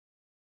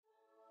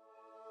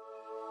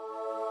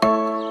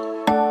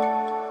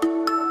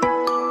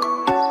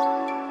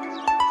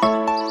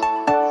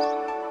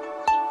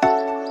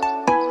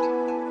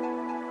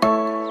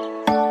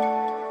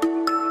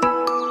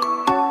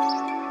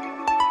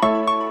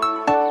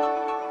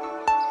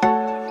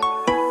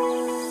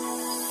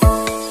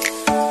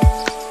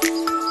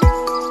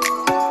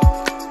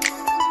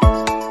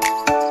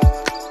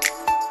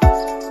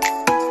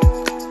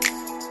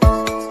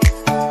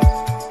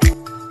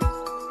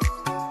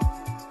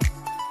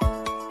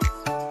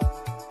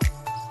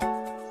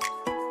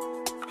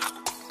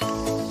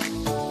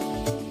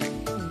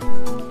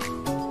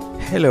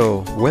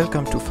Hello,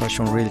 welcome to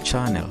Fashion Reel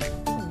channel.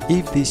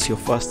 If this is your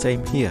first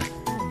time here,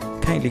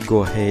 kindly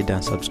go ahead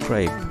and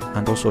subscribe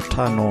and also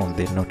turn on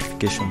the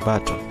notification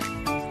button.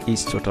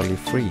 It's totally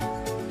free.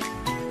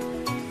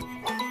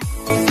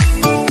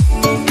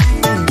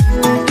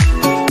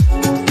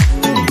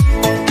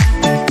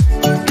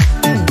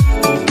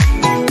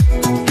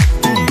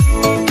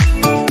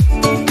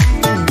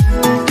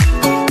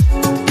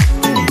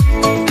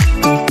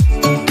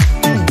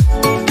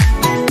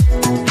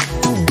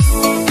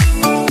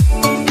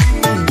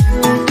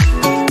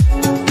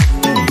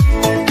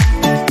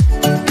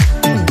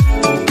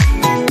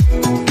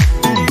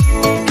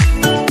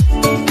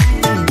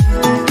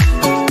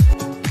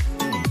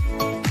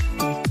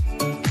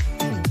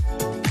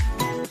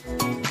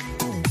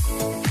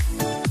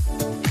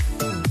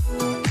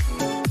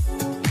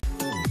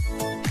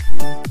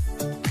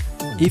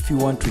 If you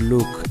want to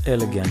look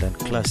elegant and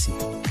classy,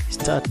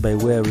 start by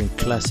wearing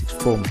classic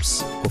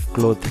forms of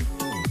clothing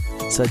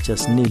such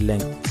as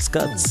knee-length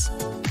skirts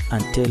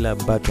and tailor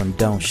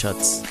button-down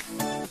shirts,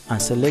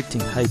 and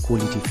selecting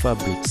high-quality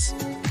fabrics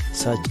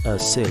such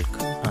as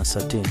silk and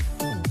satin.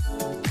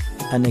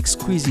 An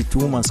exquisite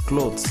woman's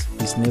clothes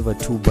is never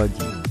too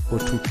baggy or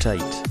too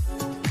tight.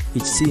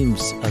 It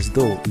seems as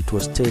though it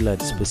was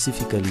tailored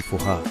specifically for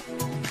her.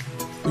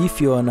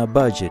 If you're on a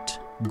budget,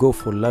 go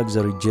for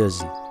luxury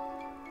jersey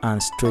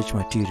and stretch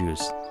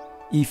materials.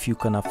 If you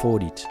can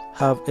afford it,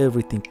 have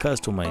everything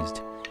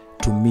customized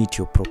to meet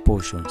your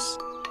proportions.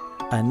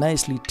 A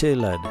nicely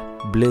tailored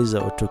blazer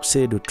or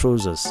tuxedo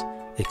trousers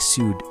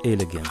exude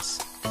elegance.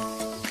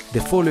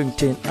 The following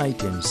 10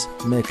 items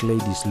make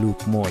ladies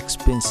look more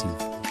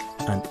expensive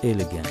and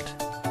elegant: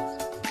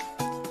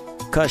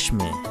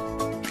 cashmere,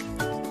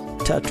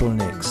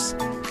 turtlenecks,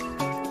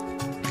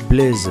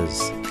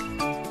 blazers,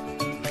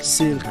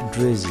 silk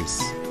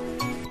dresses,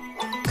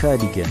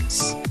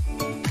 cardigans,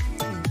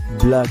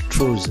 black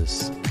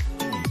trousers,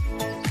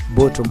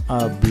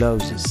 bottom-up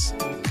blouses,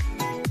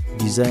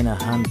 designer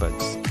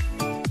handbags,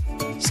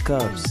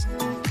 scarves,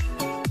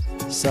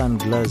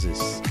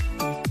 sunglasses,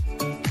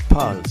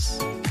 pearls,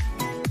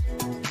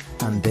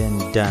 and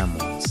then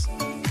diamonds.